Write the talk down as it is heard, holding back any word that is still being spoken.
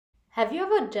Have you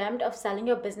ever dreamt of selling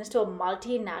your business to a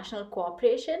multinational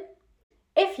corporation?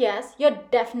 If yes, you're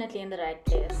definitely in the right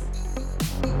place.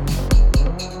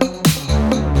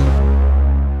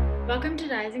 Welcome to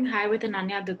Rising High with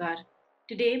Ananya Dugar.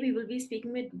 Today we will be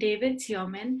speaking with David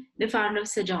Seoman, the founder of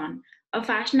Sejon, a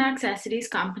fashion accessories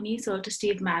company sold to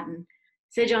Steve Madden.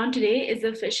 Sejon today is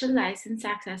the official licensed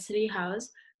accessory house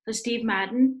for Steve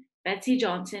Madden, Betsy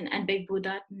Johnson, and Big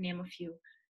Buddha, to name a few.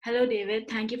 Hello, David.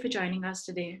 Thank you for joining us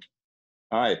today.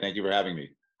 Hi, thank you for having me.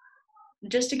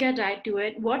 Just to get right to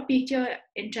it, what piqued your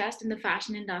interest in the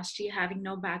fashion industry having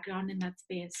no background in that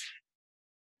space?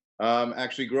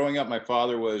 Actually, growing up, my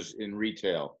father was in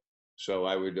retail, so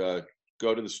I would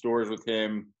go to the stores with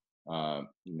him.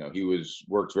 He was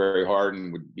worked very hard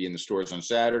and would be in the stores on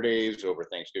Saturdays over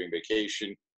Thanksgiving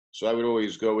vacation. So I would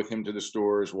always go with him to the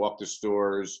stores, walk the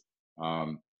stores.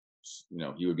 Um,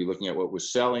 he would be looking at what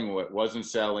was selling, what wasn't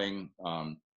selling.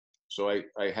 So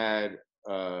I had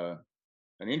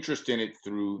an interest in it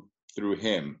through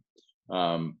him.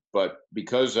 But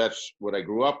because that's what I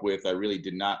grew up with, I really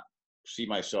did not see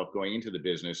myself going into the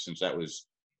business since that was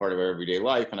part of our everyday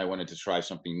life, and I wanted to try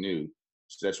something new.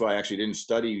 So that's why I actually didn't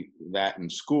study that in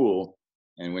school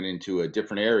and went into a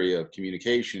different area of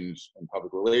communications and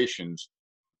public relations.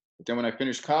 But then when I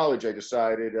finished college, I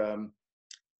decided,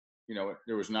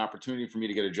 there was an opportunity for me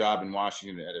to get a job in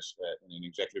Washington in an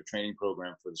executive training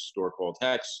program for the store called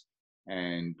Hex.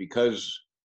 And because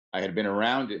I had been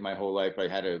around it my whole life, I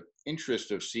had an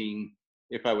interest of seeing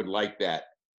if I would like that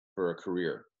for a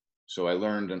career. So I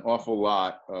learned an awful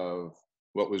lot of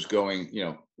what was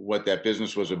what that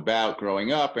business was about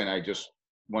growing up. And I just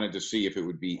wanted to see if it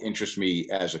would be interest me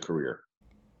as a career.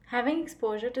 Having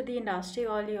exposure to the industry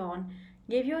early on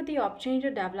gave you the opportunity to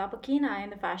develop a keen eye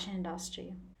in the fashion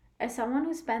industry. As someone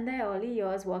who spent their early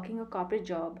years working a corporate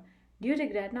job, do you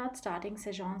regret not starting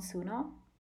Sejon sooner?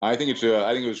 I think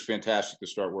it was fantastic to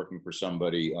start working for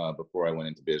somebody before I went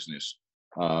into business.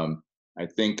 Um, I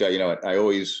think I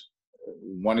always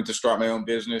wanted to start my own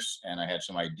business, and I had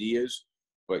some ideas,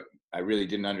 but I really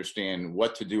didn't understand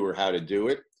what to do or how to do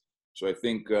it. So I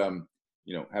think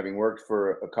having worked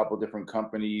for a couple different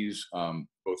companies,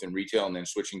 both in retail and then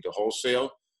switching to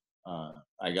wholesale,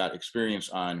 I got experience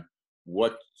on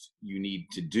what you need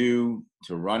to do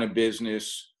to run a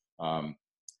business,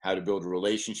 how to build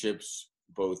relationships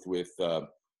both with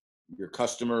your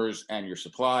customers and your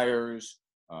suppliers,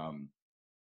 um,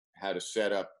 how to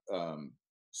set up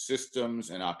systems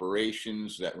and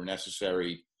operations that were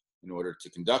necessary in order to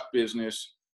conduct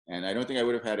business. And I don't think I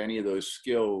would have had any of those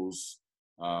skills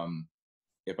um,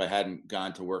 if I hadn't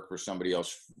gone to work for somebody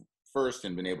else first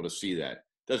and been able to see that.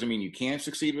 Doesn't mean you can't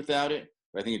succeed without it,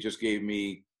 but I think it just gave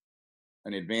me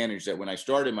an advantage that when I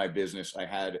started my business, I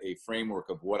had a framework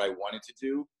of what I wanted to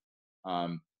do,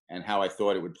 and how I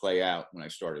thought it would play out when I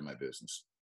started my business.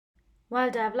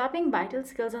 While developing vital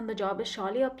skills on the job is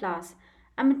surely a plus,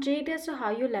 I'm intrigued as to how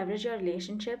you leverage your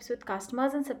relationships with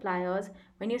customers and suppliers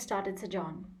when you started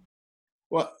Sejon.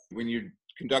 Well, when you're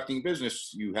conducting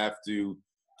business, you have to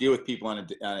deal with people on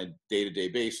a day-to-day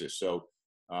basis. So,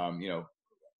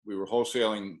 we were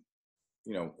wholesaling.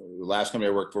 The last company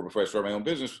I worked for before I started my own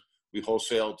business, we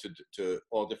wholesaled to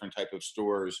all different type of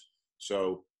stores.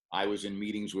 So I was in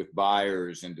meetings with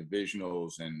buyers and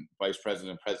divisionals and vice presidents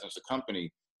and presidents of company.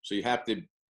 So you have to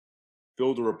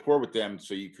build a rapport with them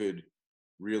so you could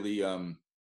really you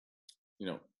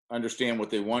know understand what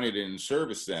they wanted and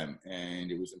service them.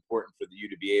 And it was important for you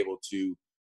to be able to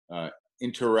uh,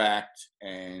 interact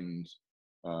and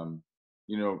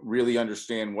really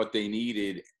understand what they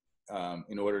needed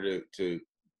in order to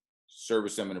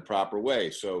service them in a proper way.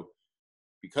 So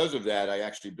because of that, I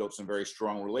actually built some very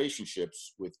strong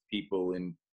relationships with people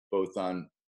in both on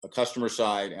a customer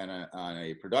side and on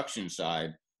a production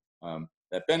side,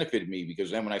 that benefited me,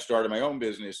 because then when I started my own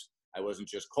business, I wasn't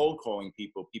just cold calling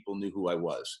people. People knew who I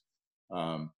was.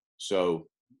 So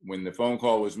when the phone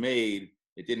call was made,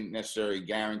 it didn't necessarily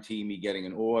guarantee me getting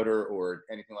an order or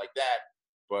anything like that.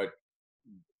 But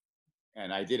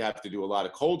and I did have to do a lot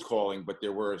of cold calling, but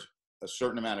there were a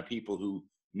certain amount of people who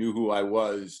knew who I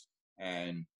was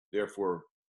and therefore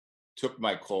took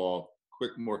my call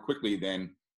more quickly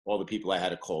than all the people I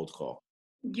had a cold call.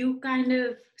 You kind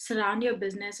of surround your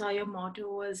business, or your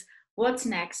motto was what's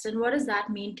next, and what does that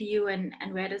mean to you, and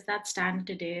where does that stand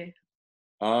today?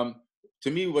 Um, to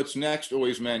me, what's next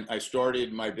always meant I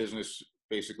started my business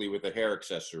basically with a hair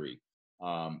accessory,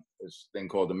 this thing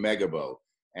called a Megabo,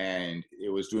 and it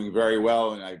was doing very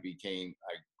well. And I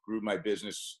grew my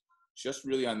business just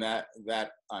really on that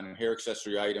on hair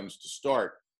accessory items to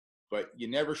start. But you're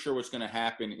never sure what's going to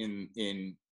happen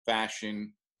in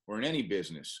fashion or in any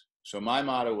business. So my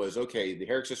motto was, okay, the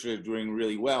hair accessories are doing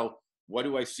really well. What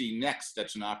do I see next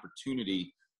that's an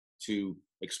opportunity to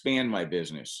expand my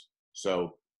business?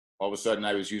 So all of a sudden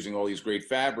I was using all these great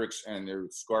fabrics, and their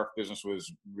scarf business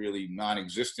was really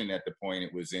non-existent at the point.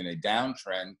 It was in a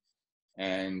downtrend.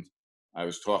 And I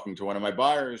was talking to one of my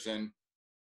buyers, and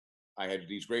I had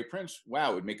these great prints.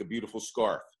 Wow, it would make a beautiful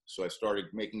scarf. So I started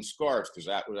making scarves because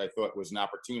that what I thought was an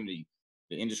opportunity.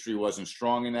 The industry wasn't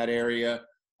strong in that area.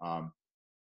 Um,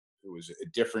 it was a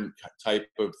different type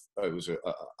of, it was a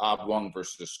oblong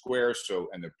versus a square. So,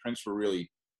 and the prints were really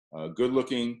good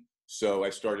looking. So I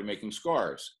started making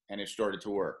scarves, and it started to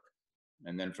work.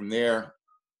 And then from there,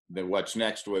 then what's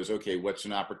next was, okay, what's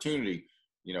an opportunity?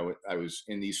 You know, I was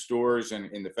in these stores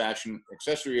and in the fashion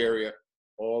accessory area,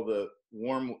 all the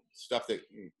warm stuff that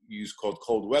you use called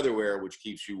cold weather wear, which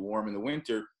keeps you warm in the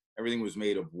winter, everything was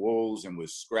made of wools and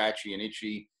was scratchy and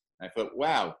itchy. And I thought,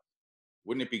 wow,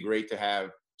 wouldn't it be great to have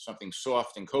something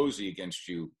soft and cozy against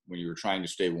you when you were trying to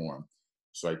stay warm?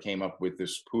 So I came up with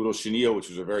this poodle chenille, which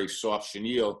was a very soft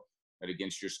chenille that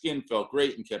against your skin felt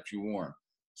great and kept you warm.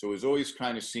 So it was always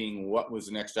kind of seeing what was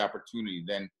the next opportunity.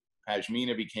 Then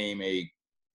pashmina became a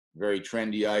very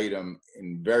trendy item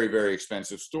in very, very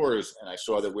expensive stores. And I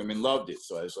saw that women loved it.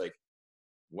 So I was like,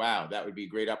 wow, that would be a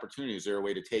great opportunity. Is there a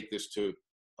way to take this to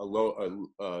a low,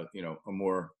 a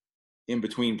more in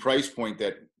between price point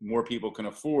that more people can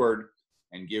afford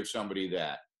and give somebody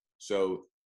that? So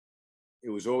it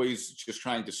was always just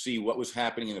trying to see what was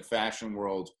happening in the fashion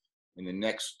world in the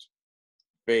next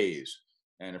phase.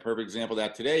 And a perfect example of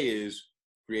that today is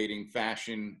creating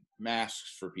fashion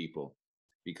masks for people,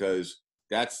 because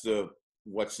that's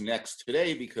what's next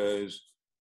today, because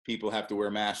people have to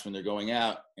wear masks when they're going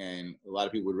out, and a lot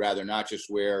of people would rather not just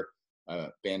wear a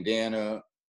bandana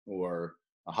or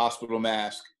a hospital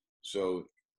mask. So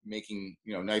making,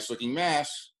 nice looking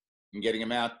masks and getting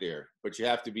them out there, but you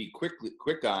have to be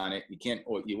quick on it.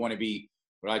 You want to be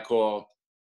what I call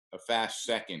a fast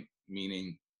second,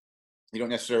 meaning you don't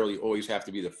necessarily always have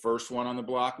to be the first one on the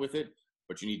block with it,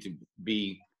 but you need to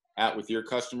be out with your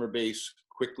customer base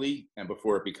quickly and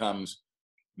before it becomes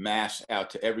mass out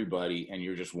to everybody and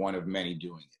you're just one of many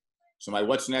doing it. So my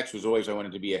what's next was always, I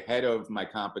wanted to be ahead of my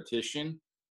competition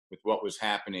with what was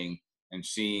happening and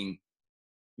seeing,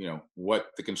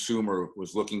 what the consumer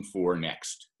was looking for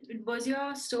next. Was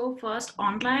your store first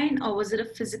online, or was it a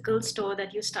physical store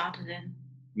that you started in?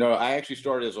 No, I actually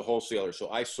started as a wholesaler. So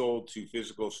I sold to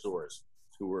physical stores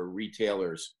who were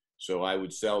retailers. So I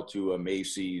would sell to a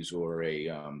Macy's or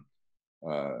a,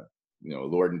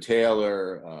 Lord and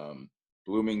Taylor,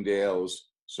 Bloomingdale's.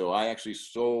 So I actually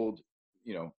sold,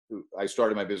 I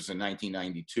started my business in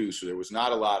 1992. So there was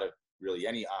not a lot of really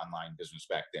any online business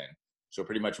back then. So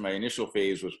pretty much my initial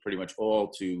phase was pretty much all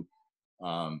to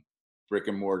brick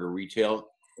and mortar retail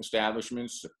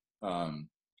establishments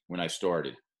when I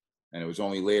started. And it was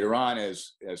only later on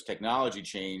as technology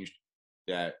changed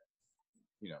that,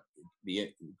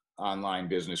 the online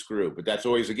business grew. But that's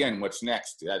always, again, what's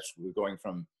next. We're going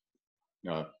from,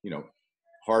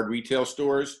 hard retail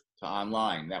stores to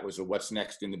online. That was a what's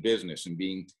next in the business, and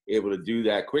being able to do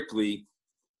that quickly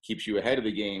keeps you ahead of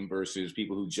the game versus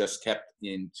people who just kept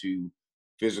into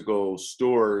physical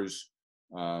stores,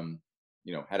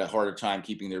 had a harder time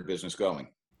keeping their business going.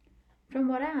 From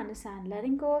what I understand,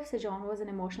 letting go of Sejon was an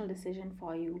emotional decision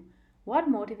for you. What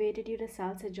motivated you to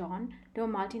sell Sejon to a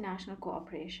multinational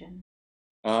corporation?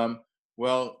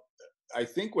 Well, I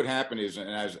think what happened is, and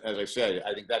as I said,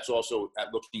 I think that's also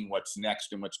at looking what's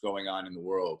next and what's going on in the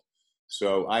world.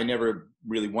 So I never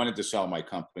really wanted to sell my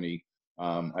company.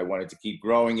 I wanted to keep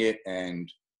growing it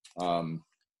and,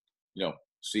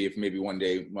 see if maybe one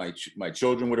day my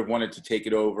children would have wanted to take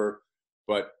it over.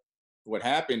 But what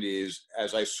happened is,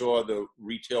 as I saw the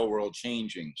retail world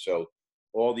changing, so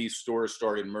all these stores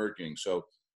started merging. So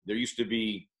I used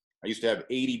to have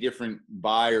 80 different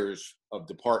buyers of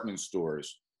department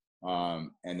stores. And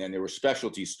then there were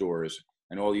specialty stores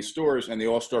and all these stores, and they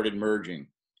all started merging.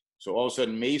 So all of a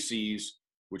sudden Macy's,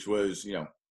 which was, an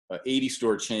 80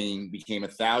 store chain, became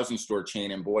 1,000 store chain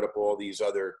and bought up all these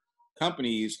other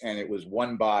companies, and it was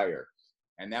one buyer.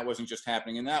 And that wasn't just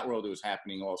happening in that world. It was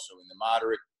happening also in the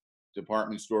moderate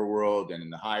department store world and in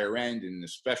the higher end and in the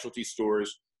specialty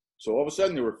stores. So all of a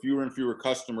sudden there were fewer and fewer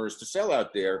customers to sell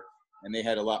out there, and they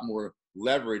had a lot more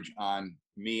leverage on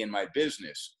me and my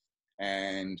business.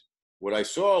 And what I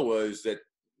saw was that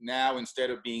now,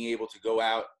 instead of being able to go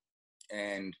out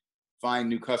and find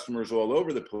new customers all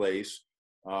over the place,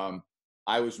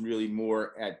 I was really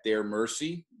more at their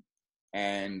mercy.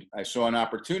 And I saw an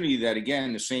opportunity that,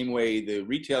 again, the same way the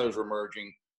retailers were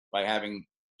merging by having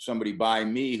somebody buy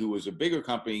me who was a bigger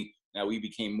company, Now we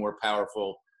became more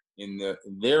powerful in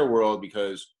their world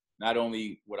because not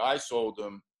only what I sold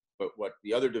them, but what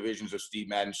the other divisions of Steve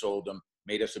Madden sold them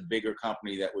made us a bigger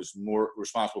company that was more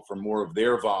responsible for more of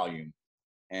their volume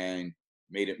and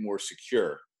made it more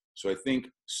secure. So I think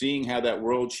seeing how that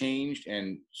world changed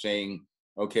and saying,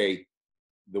 okay,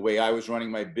 the way I was running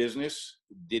my business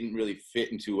didn't really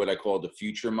fit into what I call the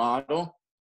future model,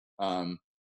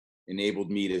 enabled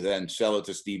me to then sell it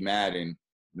to Steve Madden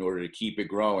in order to keep it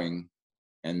growing.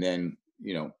 And then,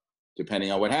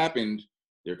 depending on what happened,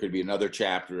 there could be another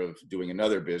chapter of doing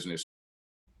another business.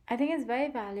 I think it's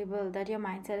very valuable that your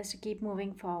mindset is to keep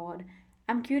moving forward.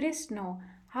 I'm curious to know,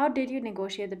 how did you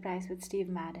negotiate the price with Steve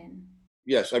Madden?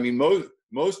 Yes, I mean,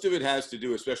 most of it has to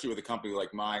do, especially with a company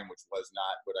like mine, which was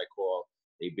not what I call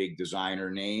a big designer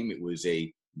name. It was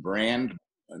a brand,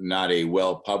 not a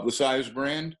well-publicized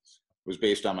brand. It was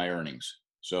based on my earnings.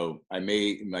 So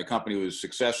my company was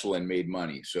successful and made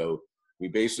money. So we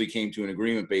basically came to an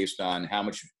agreement based on how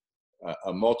much,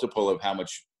 a multiple of how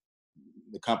much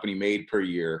the company made per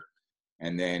year,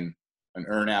 and then an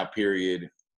earn-out period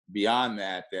beyond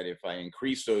that, that if I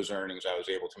increased those earnings, I was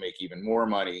able to make even more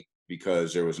money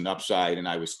because there was an upside and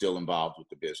I was still involved with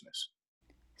the business.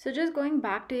 So, just going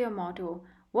back to your motto,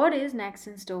 what is next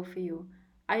in store for you?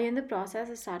 Are you in the process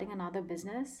of starting another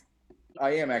business?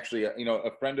 I am actually,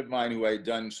 a friend of mine who I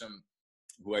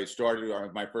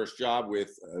started my first job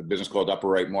with, a business called Upper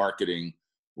Right Marketing,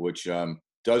 which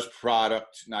does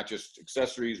product, not just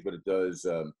accessories, but it does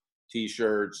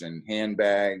T-shirts and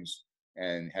handbags,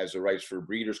 and has the rights for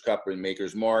Breeders' Cup and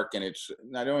Maker's Mark. And it's,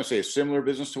 I don't want to say a similar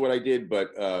business to what I did, but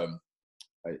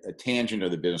a tangent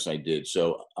of the business I did.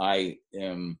 So I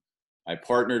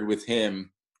partnered with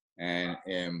him and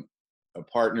am a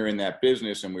partner in that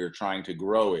business, and we were trying to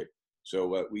grow it. So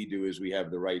what we do is we have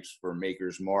the rights for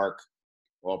Maker's Mark,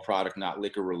 all product not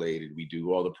liquor related. We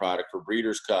do all the product for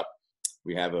Breeders' Cup.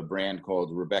 We have a brand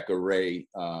called Rebecca Ray,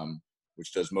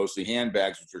 which does mostly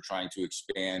handbags, which we're trying to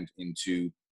expand into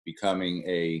becoming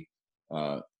a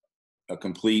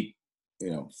complete,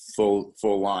 full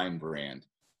line brand.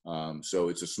 So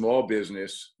it's a small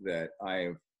business that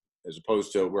as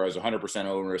opposed to where I was 100%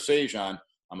 owner of Sejan,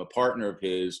 I'm a partner of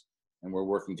his, and we're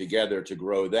working together to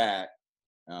grow that.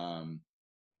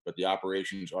 But the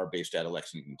operations are based out of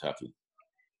Lexington, Kentucky.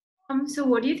 So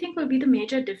what do you think will be the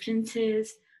major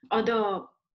differences or the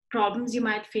problems you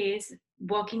might face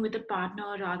working with a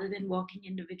partner rather than working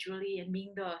individually and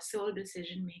being the sole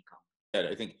decision maker?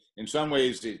 I think in some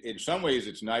ways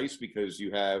it's nice because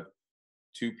you have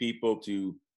two people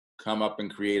to come up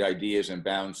and create ideas and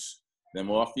bounce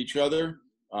them off each other.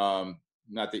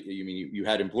 Not that you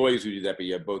had employees who do that, but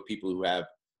you have both people who have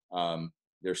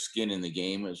their skin in the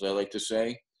game, as I like to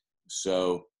say.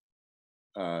 So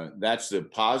that's the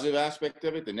positive aspect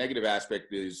of it. The negative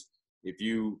aspect is if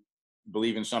you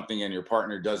believe in something and your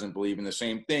partner doesn't believe in the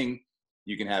same thing,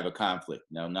 you can have a conflict.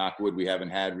 Now, knock wood, we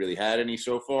haven't really had any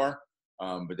so far,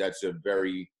 but that's a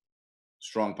very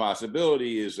strong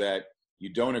possibility, is that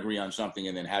you don't agree on something,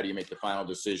 and then how do you make the final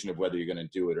decision of whether you're going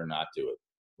to do it or not do it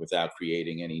without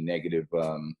creating any negative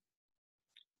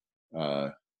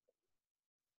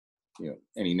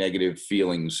any negative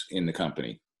feelings in the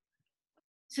company.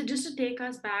 So just to take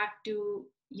us back to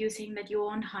you saying that you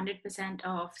own 100%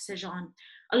 of Sejan,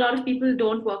 a lot of people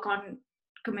don't work on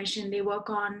commission. They work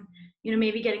on,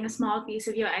 maybe getting a small piece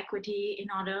of your equity in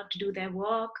order to do their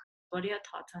work. What are your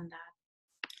thoughts on that?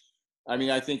 I mean,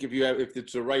 I think if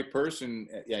it's the right person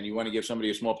and you want to give somebody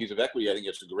a small piece of equity, I think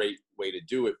it's a great way to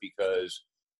do it because,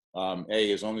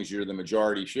 as long as you're the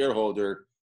majority shareholder,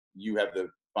 you have the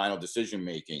final decision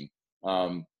making.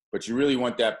 But you really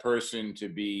want that person to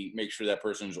make sure that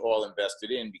person's all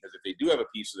invested in, because if they do have a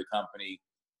piece of the company,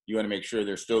 you want to make sure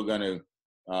they're still going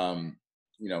to,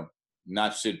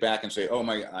 not sit back and say, oh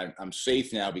I'm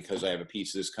safe now because I have a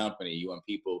piece of this company. You want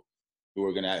people who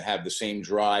are going to have the same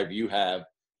drive you have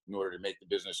in order to make the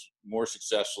business more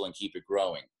successful and keep it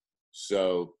growing.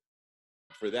 So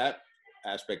for that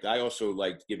aspect, I also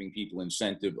liked giving people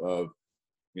incentive of,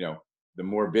 the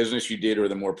more business you did or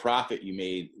the more profit you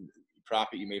made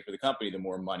for the company, the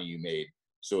more money you made.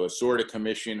 So a sort of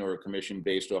commission or a commission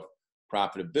based off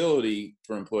profitability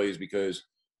for employees, because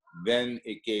then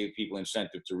it gave people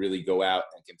incentive to really go out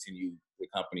and continue the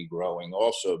company growing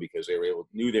also, because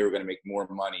knew they were going to make more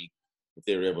money if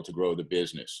they were able to grow the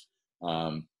business.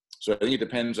 So I think it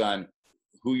depends on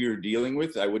who you're dealing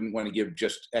with. I wouldn't want to give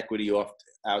just equity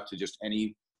out to just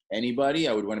anybody.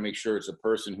 I would want to make sure it's a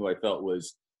person who I felt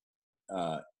was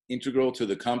integral to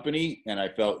the company, and I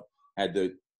felt had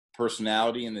the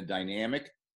personality and the dynamic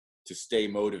to stay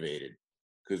motivated.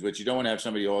 Because what you don't want to have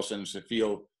somebody all of a sudden to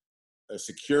feel a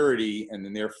security, and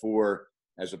then therefore,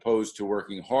 as opposed to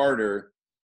working harder,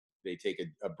 they take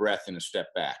a breath and a step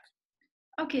back.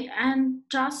 Okay, and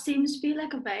trust seems to be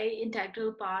like a very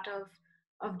integral part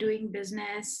of doing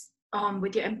business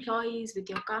with your employees, with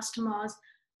your customers,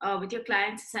 with your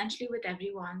clients, essentially with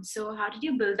everyone. So, how did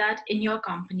you build that in your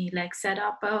company? Like, set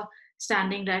up a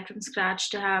standing right from scratch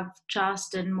to have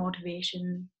trust and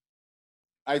motivation.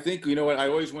 I think, you know what, I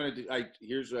always wanted to,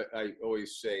 here's what I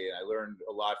always say. I learned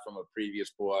a lot from a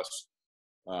previous boss.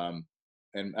 Um,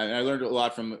 and I learned a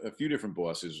lot from a few different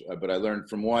bosses, but I learned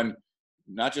from one,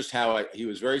 not just how he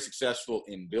was very successful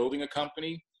in building a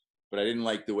company, but I didn't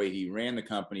like the way he ran the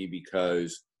company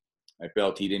because I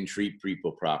felt he didn't treat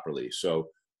people properly. So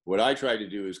what I tried to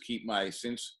do is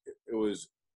since it was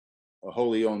a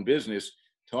wholly owned business,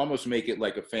 to almost make it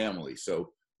like a family.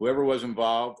 So whoever was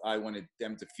involved, I wanted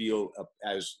them to feel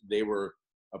as they were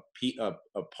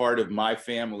a part of my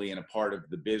family and a part of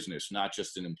the business, not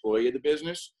just an employee of the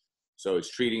business. So it's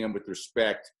treating them with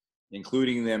respect,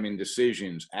 including them in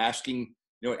decisions, asking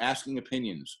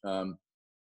opinions,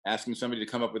 asking somebody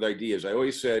to come up with ideas. I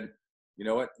always said, you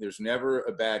know what, there's never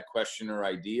a bad question or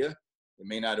idea. It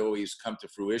may not always come to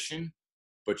fruition,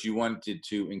 but you wanted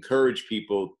to encourage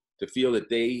people to feel that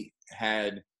they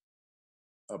had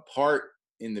a part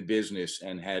in the business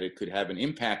and could have an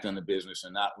impact on the business,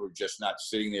 and we're just not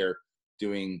sitting there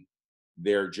doing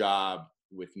their job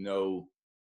with no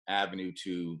avenue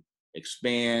to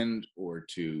expand or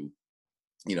to,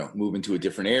 move into a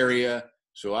different area.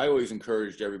 So I always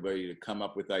encouraged everybody to come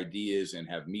up with ideas and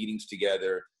have meetings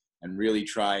together and really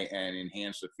try and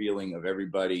enhance the feeling of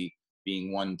everybody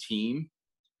being one team,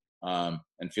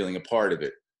 and feeling a part of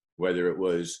it, whether it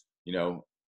was,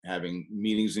 having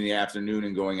meetings in the afternoon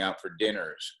and going out for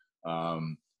dinners,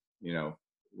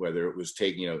 whether it was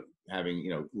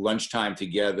having, lunchtime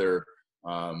together,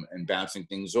 and bouncing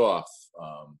things off,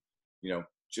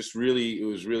 just really, it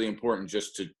was really important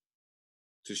just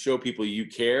to show people you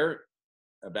care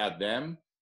about them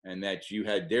and that you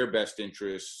had their best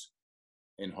interests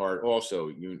in heart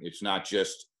also. It's not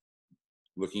just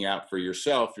looking out for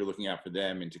yourself, you're looking out for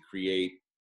them and to create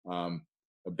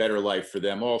a better life for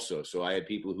them also. So I had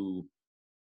people who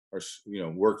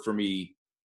worked for me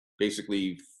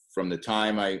basically from the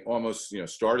time I almost,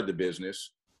 started the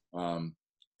business,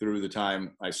 through the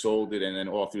time I sold it, and then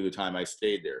all through the time I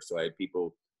stayed there. So I had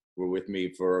people who were with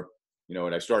me for,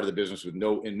 and I started the business with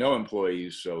no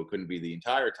employees, so it couldn't be the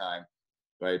entire time.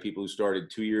 But I had people who started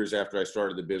 2 years after I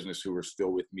started the business who were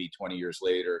still with me 20 years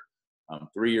later,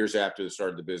 3 years after I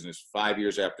started the business, 5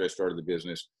 years after I started the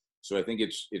business. So I think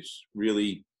it's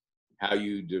really how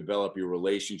you develop your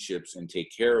relationships and take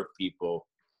care of people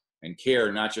and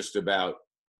care not just about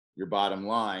your bottom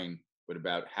line, but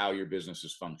about how your business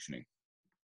is functioning.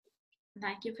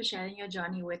 Thank you for sharing your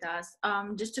journey with us.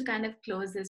 Just to kind of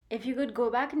close this, if you could go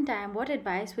back in time, what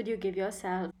advice would you give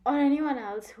yourself or anyone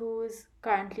else who's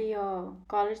currently a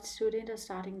college student or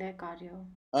starting their career?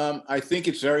 I think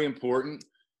it's very important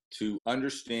to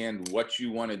understand what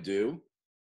you want to do.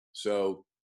 So,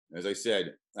 as I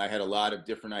said, I had a lot of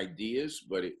different ideas,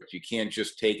 but you can't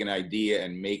just take an idea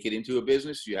and make it into a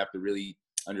business. You have to really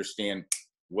understand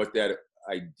what that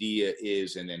idea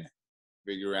is and then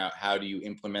figure out how do you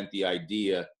implement the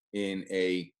idea in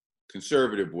a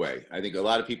conservative way. I think a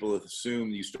lot of people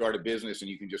assume you start a business and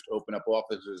you can just open up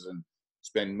offices and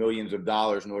spend millions of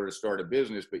dollars in order to start a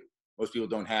business, but most people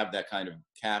don't have that kind of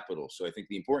capital. So I think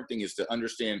the important thing is to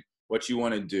understand what you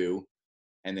want to do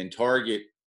and then target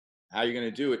how you're going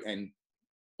to do it. And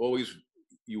always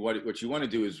what you want to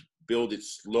do is build it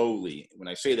slowly. When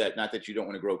I say that, not that you don't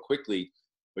want to grow quickly,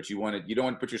 but you don't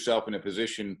want to put yourself in a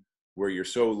position where you're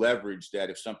so leveraged that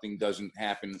if something doesn't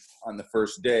happen on the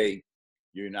first day,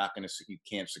 you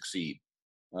can't succeed.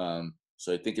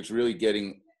 So I think it's really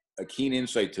getting a keen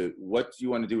insight to what you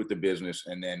want to do with the business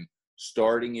and then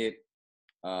starting it,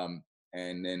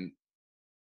 and then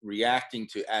reacting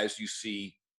to as you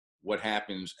see what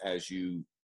happens as you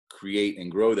create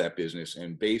and grow that business.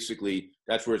 And basically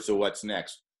that's where it's the what's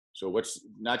next. So what's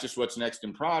not just what's next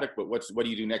in product, but what do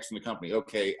you do next in the company?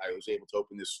 Okay, I was able to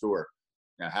open this store.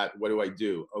 Now, what do I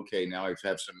do? Okay, now I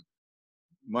have some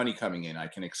money coming in. I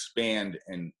can expand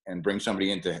and bring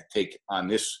somebody in to take on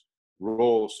this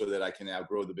role so that I can now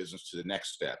grow the business to the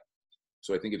next step.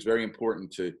 So I think it's very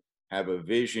important to have a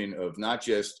vision of not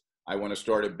just, I want to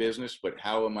start a business, but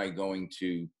how am I going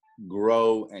to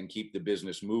grow and keep the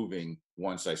business moving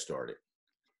once I start it?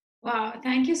 Wow,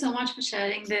 thank you so much for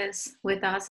sharing this with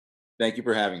us. Thank you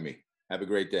for having me. Have a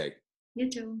great day. You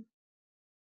too.